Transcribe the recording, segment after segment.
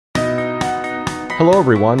Hello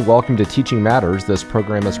everyone, welcome to Teaching Matters. This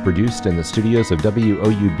program is produced in the studios of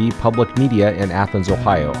WOUB Public Media in Athens,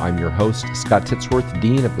 Ohio. I'm your host, Scott Titsworth,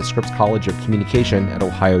 Dean of the Scripps College of Communication at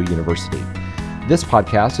Ohio University. This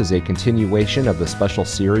podcast is a continuation of the special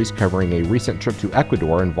series covering a recent trip to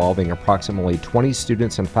Ecuador involving approximately 20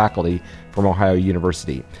 students and faculty from Ohio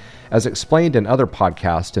University. As explained in other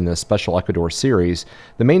podcasts in this special Ecuador series,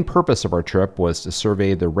 the main purpose of our trip was to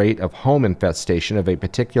survey the rate of home infestation of a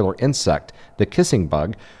particular insect, the kissing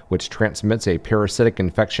bug, which transmits a parasitic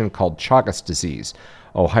infection called Chagas disease.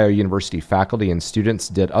 Ohio University faculty and students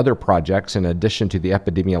did other projects in addition to the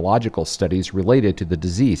epidemiological studies related to the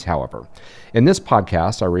disease, however. In this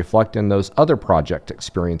podcast, I reflect on those other project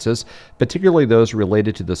experiences, particularly those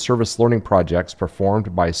related to the service learning projects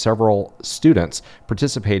performed by several students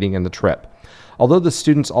participating in the trip. Although the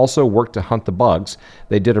students also worked to hunt the bugs,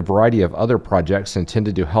 they did a variety of other projects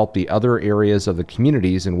intended to help the other areas of the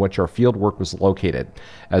communities in which our fieldwork was located.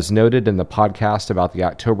 As noted in the podcast about the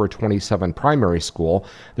October 27 primary school,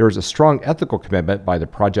 there is a strong ethical commitment by the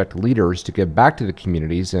project leaders to give back to the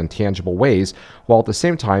communities in tangible ways, while at the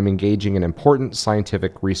same time engaging in important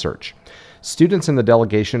scientific research. Students in the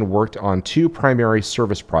delegation worked on two primary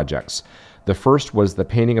service projects. The first was the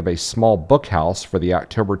painting of a small book house for the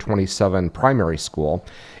October 27 primary school.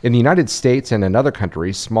 In the United States and in other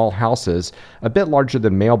countries, small houses, a bit larger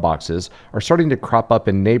than mailboxes, are starting to crop up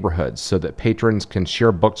in neighborhoods so that patrons can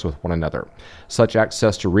share books with one another. Such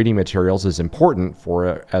access to reading materials is important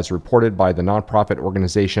for, as reported by the nonprofit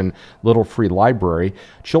organization Little Free Library,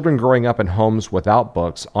 children growing up in homes without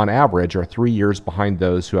books, on average, are 3 years behind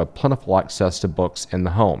those who have plentiful access to books in the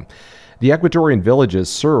home. The Ecuadorian villages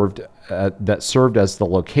that served as the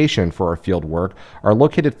location for our field work are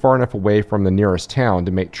located far enough away from the nearest town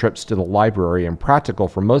to make trips to the library impractical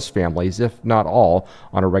for most families, if not all,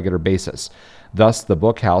 on a regular basis. Thus, the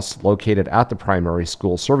book house located at the primary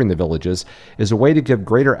school serving the villages is a way to give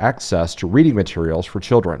greater access to reading materials for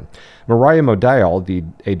children. Mariah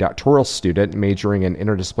Modile, a doctoral student majoring in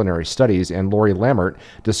interdisciplinary studies, and Lori Lammert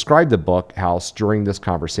described the book house during this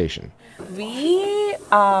conversation. We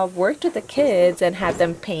worked with the kids and had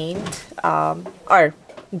them paint or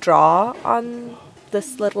draw on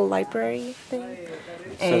this little library thing.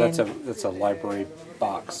 And so that's a library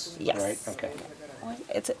box, yes. Right? Okay.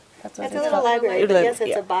 It's a little library, but yes,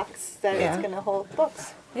 it's a box that is going to hold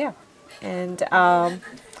books. Yeah. And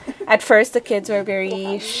at first the kids were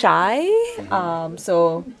very shy,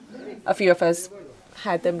 so a few of us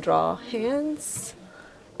had them draw hands,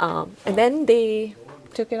 and then they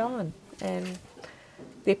took it on, and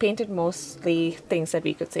they painted mostly things that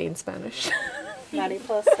we could say in Spanish.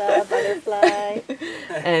 Mariposa, butterfly.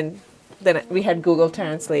 And then we had Google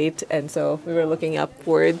Translate, and so we were looking up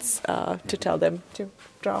words to tell them to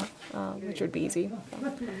draw, which would be easy.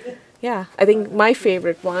 Yeah, I think my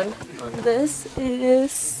favorite one, this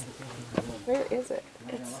is, where is it?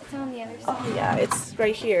 It's on the other side. Oh yeah, it's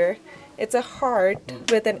right here. It's a heart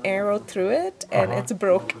with an arrow through it, and it's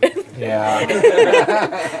broken. Yeah.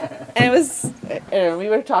 And it was, we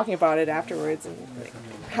were talking about it afterwards, and like,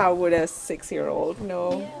 how would a 6-year-old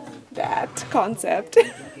know that concept?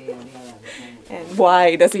 And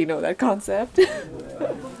why does he know that concept?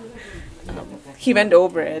 He went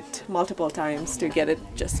over it multiple times to get it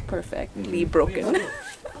just perfectly broken.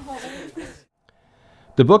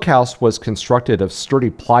 The book house was constructed of sturdy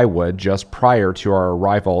plywood just prior to our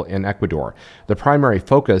arrival in Ecuador. The primary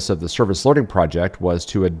focus of the service learning project was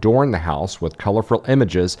to adorn the house with colorful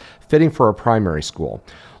images fitting for a primary school.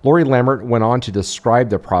 Lori Lammert went on to describe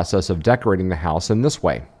the process of decorating the house in this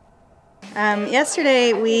way.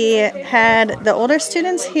 Yesterday we had the older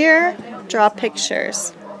students here draw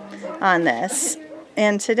pictures on this,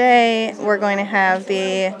 and today we're going to have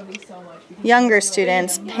the younger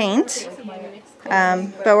students paint.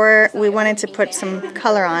 But we wanted to put some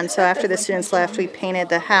color on, so after the students left, we painted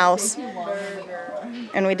the house,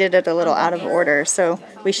 and we did it a little out of order, so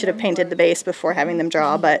we should have painted the base before having them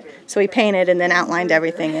draw, but so we painted and then outlined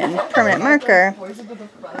everything in permanent marker.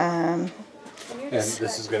 And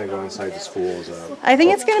this is going to go inside the school? I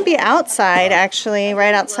think it's going to be outside, actually,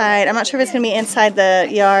 right outside. I'm not sure if it's going to be inside the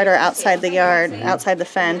yard or outside the yard, outside the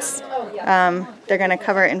fence. They're going to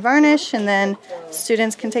cover it in varnish, and then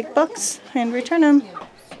students can take books and return them.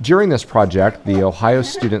 During this project, the Ohio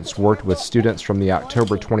students worked with students from the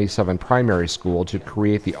October 27 primary school to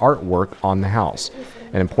create the artwork on the house.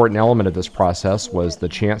 An important element of this process was the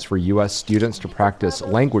chance for U.S. students to practice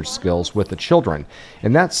language skills with the children.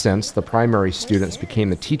 In that sense, the primary students became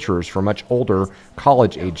the teachers for much older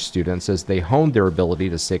college-age students as they honed their ability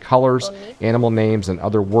to say colors, animal names, and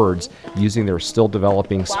other words using their still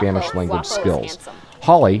developing Spanish language skills.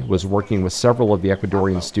 Holly was working with several of the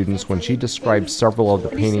Ecuadorian students when she described several of the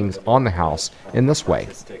paintings on the house in this way.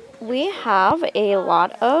 We have a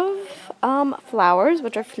lot of flowers,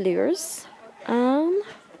 which are fleurs.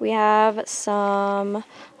 We have some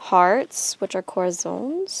hearts, which are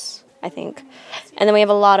corazones, I think. And then we have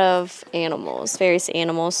a lot of animals, various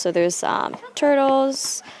animals. So there's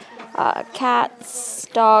turtles, cats,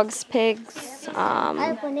 dogs, pigs,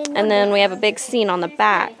 and then we have a big scene on the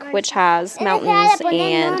back, which has mountains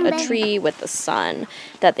and a tree with the sun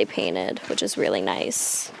that they painted, which is really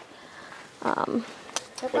nice.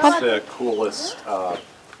 What's the coolest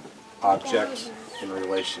object in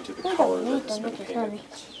relation to the color that's been painted?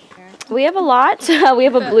 We have a lot. We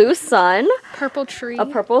have a blue sun. Purple tree. A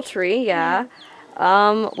purple tree, yeah.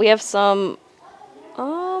 We have some,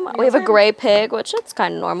 we have a gray pig, which is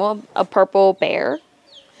kind of normal. A purple bear.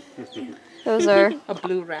 Those are... A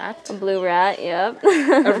blue rat. A blue rat, yep.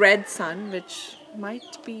 A red sun, which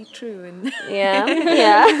might be true. Yeah.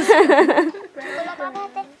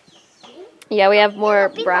 Yeah, we have more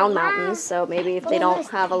brown mountains, so maybe if they don't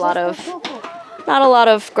have not a lot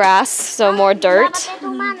of grass, so more dirt.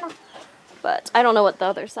 But I don't know what the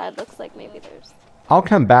other side looks like. Maybe there's... I'll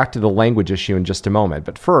come back to the language issue in just a moment,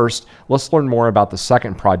 but first, let's learn more about the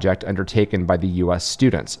second project undertaken by the U.S.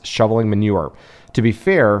 students, shoveling manure. To be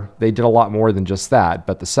fair, they did a lot more than just that,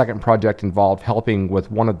 but the second project involved helping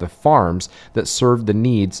with one of the farms that served the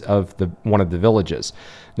needs of one of the villages.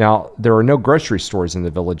 Now, there are no grocery stores in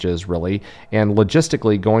the villages, really, and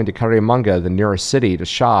logistically going to Carimanga, the nearest city, to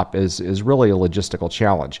shop is really a logistical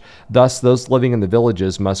challenge. Thus, those living in the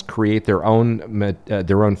villages must create their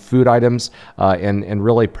own food items and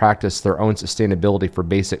really practice their own sustainability for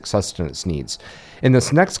basic sustenance needs. In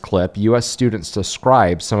this next clip, U.S. students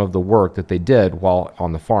describe some of the work that they did while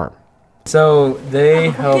on the farm. So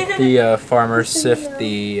they helped the farmers sift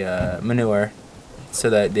the manure so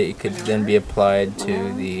that they could then be applied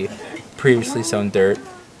to the previously sown dirt,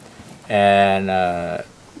 and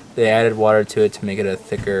they added water to it to make it a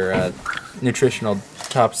thicker, nutritional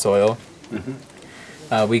topsoil.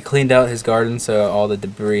 Mm-hmm. We cleaned out his garden so all the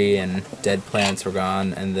debris and dead plants were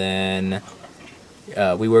gone, and then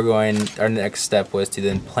our next step was to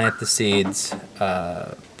then plant the seeds,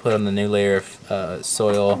 put on the new layer of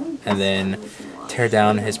soil, and then tear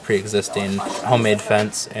down his pre-existing homemade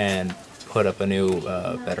fence and put up a new,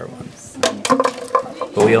 better one.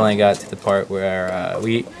 But we only got to the part where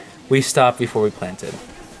we stopped before we planted,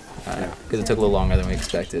 because it took a little longer than we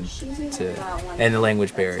expected, and the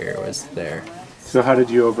language barrier was there. So how did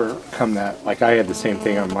you overcome that? Like, I had the same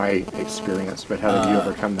thing on my experience, but how did you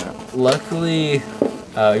overcome that? Luckily,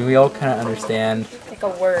 we all kind of understand. Like a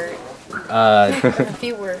word. A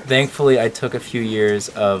few words. Thankfully, I took a few years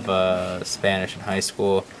of Spanish in high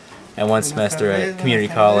school and one semester at community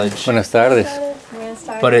college. Buenas tardes.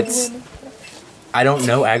 But I don't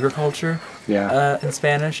know agriculture in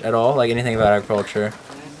Spanish at all, like anything about agriculture.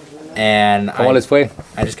 And ¿Cómo les fue?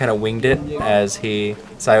 I just kind of winged it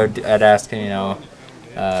so I'd ask him,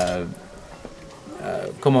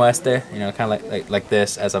 como este, kind of like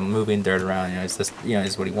this as I'm moving dirt around, is this,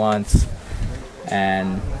 is what he wants.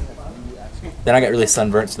 And then I got really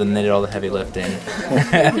sunburnt, so then they did all the heavy lifting.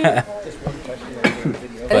 I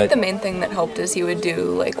think the main thing that helped is he would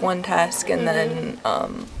do like one task and then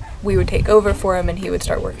we would take over for him and he would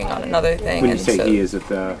start working on another thing. When you say he, is it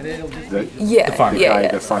the farmer?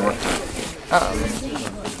 The farmer.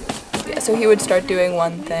 So he would start doing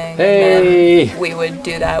one thing, Hey! and then we would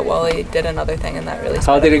do that while he did another thing, and that really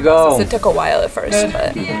How did it go? It took a while at first,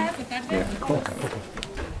 but... Yeah, cool.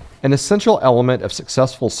 An essential element of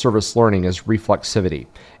successful service learning is reflexivity.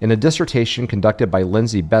 In a dissertation conducted by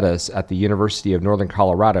Lindsay Bettis at the University of Northern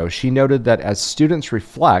Colorado, she noted that as students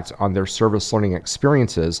reflect on their service learning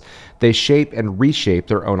experiences, they shape and reshape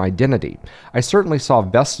their own identity. I certainly saw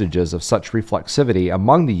vestiges of such reflexivity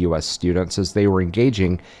among the U.S. students as they were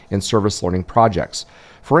engaging in service learning projects.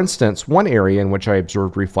 For instance, one area in which I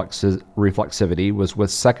observed reflexivity was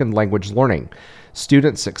with second language learning.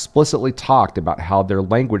 Students explicitly talked about how their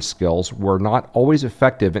language skills were not always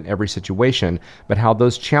effective in every situation, but how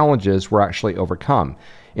those challenges were actually overcome.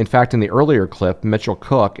 In fact, in the earlier clip, Mitchell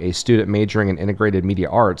Cook, a student majoring in integrated media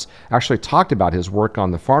arts, actually talked about his work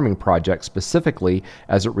on the farming project specifically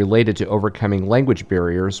as it related to overcoming language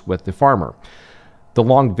barriers with the farmer. The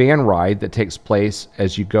long van ride that takes place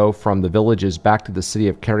as you go from the villages back to the city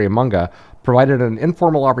of Carimanga provided an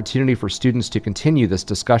informal opportunity for students to continue this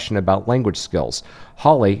discussion about language skills.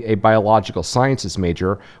 Holly, a biological sciences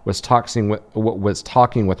major, was talking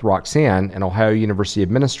with Roxanne, an Ohio University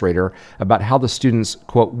administrator, about how the students,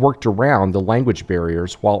 quote, worked around the language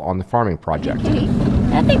barriers while on the farming project.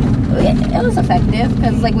 I think it was effective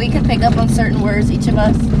because like we could pick up on certain words, each of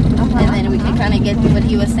us, and then we could kind of get what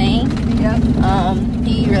he was saying. Yep.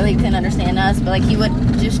 He really couldn't understand us, but like he would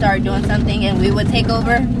just start doing something and we would take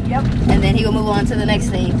over. Yep. And then he would move on to the next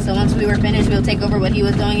thing. So once we were finished, we would take over what he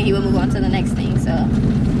was doing and he would move on to the next thing. So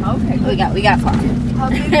Okay. we got far. How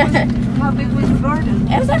big was the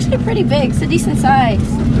garden? It was actually pretty big. It's a decent size.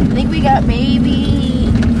 I think we got maybe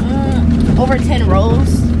over 10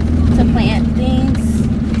 rows to plant things.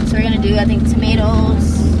 So we're gonna do, I think,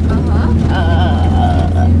 tomatoes.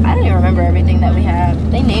 I don't even remember everything that we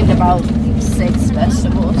have. They named about 6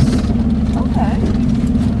 vegetables. Okay.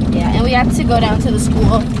 Yeah, and we had to go down to the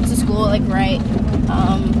school. To school, like right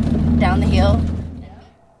down the hill.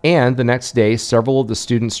 And the next day, several of the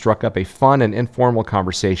students struck up a fun and informal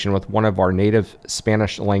conversation with one of our native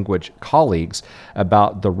Spanish language colleagues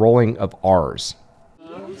about the rolling of R's.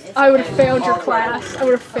 I would have failed your class. I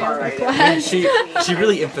would have failed your class. She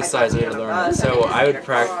really emphasized it to learn it. So I would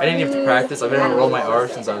practice. I didn't even have to practice. I've been able to roll my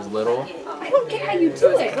R's since I was little. I don't get how you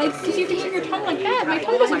do it. Like, because you can turn your tongue like that. My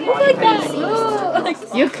tongue doesn't move like that. Ugh.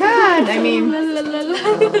 You can. I mean,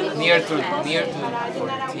 near to your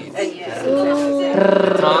teeth.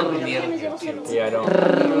 Tongue near to your teeth. Yeah, I don't.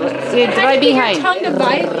 yeah, try behind. Your tongue to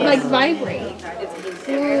vibrate.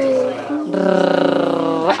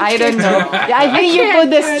 I don't know. I think you put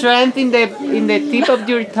the strength in the tip of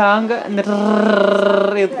your tongue. And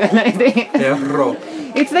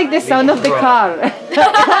it's like the sound of the car.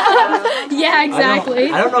 Yeah,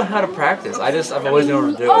 exactly. I don't know how to practice. I've always known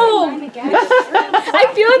how to do it. Oh, I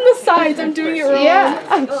feel in the sides. I'm doing it wrong.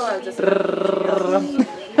 Yeah.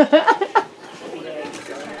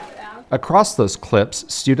 Across those clips,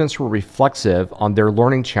 students were reflexive on their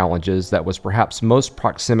learning challenges that was perhaps most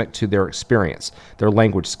proximic to their experience, their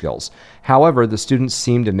language skills. However, the students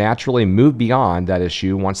seemed to naturally move beyond that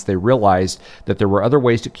issue once they realized that there were other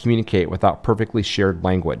ways to communicate without perfectly shared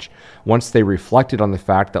language. Once they reflected on the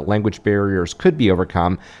fact that language barriers could be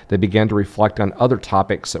overcome, they began to reflect on other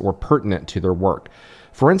topics that were pertinent to their work.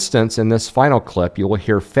 For instance, in this final clip, you will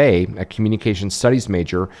hear Faye, a communication studies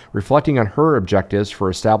major, reflecting on her objectives for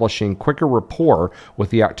establishing quicker rapport with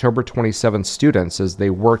the October 27 students as they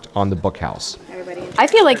worked on the book house. I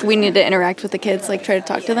feel like we need to interact with the kids, like try to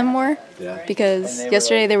talk to them more, because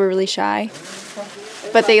yesterday they were really shy,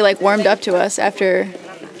 but they like warmed up to us after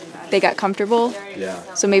they got comfortable.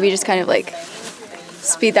 So maybe just kind of like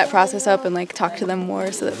speed that process up and like talk to them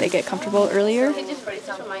more so that they get comfortable earlier.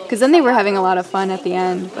 Because then they were having a lot of fun at the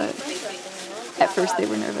end, but at first they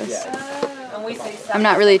were nervous. I'm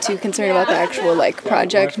not really too concerned about the actual like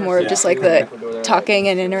project, more of just like the talking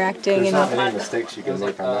and interacting. There's not many mistakes you can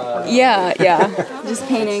make on that part. Yeah, just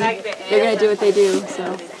painting. They're gonna do what they do,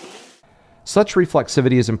 so. Such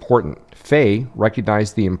reflexivity is important. Faye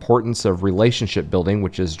recognized the importance of relationship building,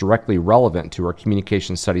 which is directly relevant to our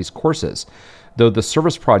communication studies courses. Through the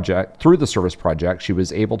service project, she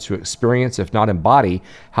was able to experience, if not embody,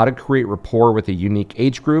 how to create rapport with a unique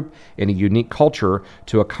age group and a unique culture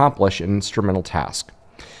to accomplish an instrumental task.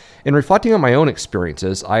 In reflecting on my own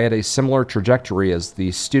experiences, I had a similar trajectory as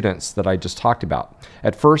the students that I just talked about.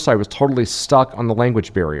 At first, I was totally stuck on the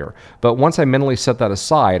language barrier, but once I mentally set that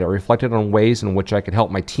aside, I reflected on ways in which I could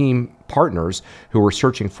help my team partners who were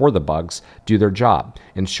searching for the bugs do their job.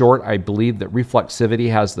 In short, I believe that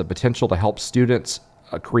reflexivity has the potential to help students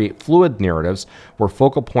create fluid narratives where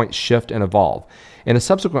focal points shift and evolve. In a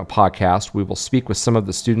subsequent podcast, we will speak with some of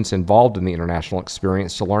the students involved in the international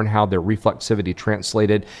experience to learn how their reflexivity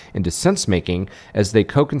translated into sense-making as they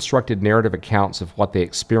co-constructed narrative accounts of what they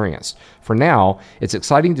experienced. For now, it's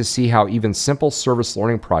exciting to see how even simple service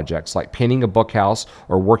learning projects like painting a book house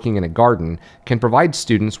or working in a garden can provide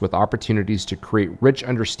students with opportunities to create rich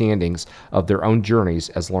understandings of their own journeys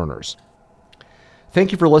as learners.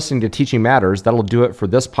 Thank you for listening to Teaching Matters. That'll do it for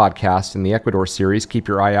this podcast in the Ecuador series. Keep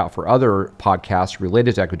your eye out for other podcasts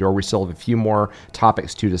related to Ecuador. We still have a few more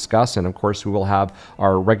topics to discuss, and of course, we will have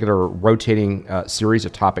our regular rotating series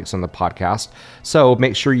of topics on the podcast. So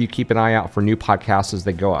make sure you keep an eye out for new podcasts as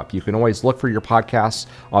they go up. You can always look for your podcasts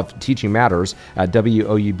of Teaching Matters at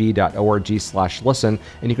woub.org/listen,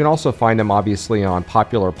 and you can also find them obviously on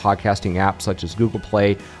popular podcasting apps such as Google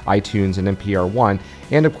Play, iTunes, and NPR One.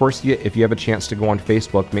 And of course, if you have a chance to go on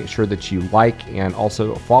Facebook, make sure that you like and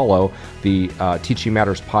also follow the Teaching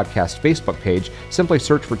Matters Podcast Facebook page. Simply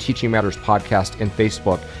search for Teaching Matters Podcast in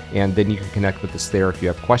Facebook, and then you can connect with us there if you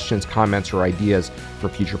have questions, comments, or ideas for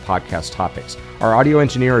future podcast topics. Our audio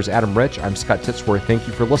engineer is Adam Rich. I'm Scott Titsworth. Thank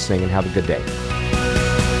you for listening, and have a good day.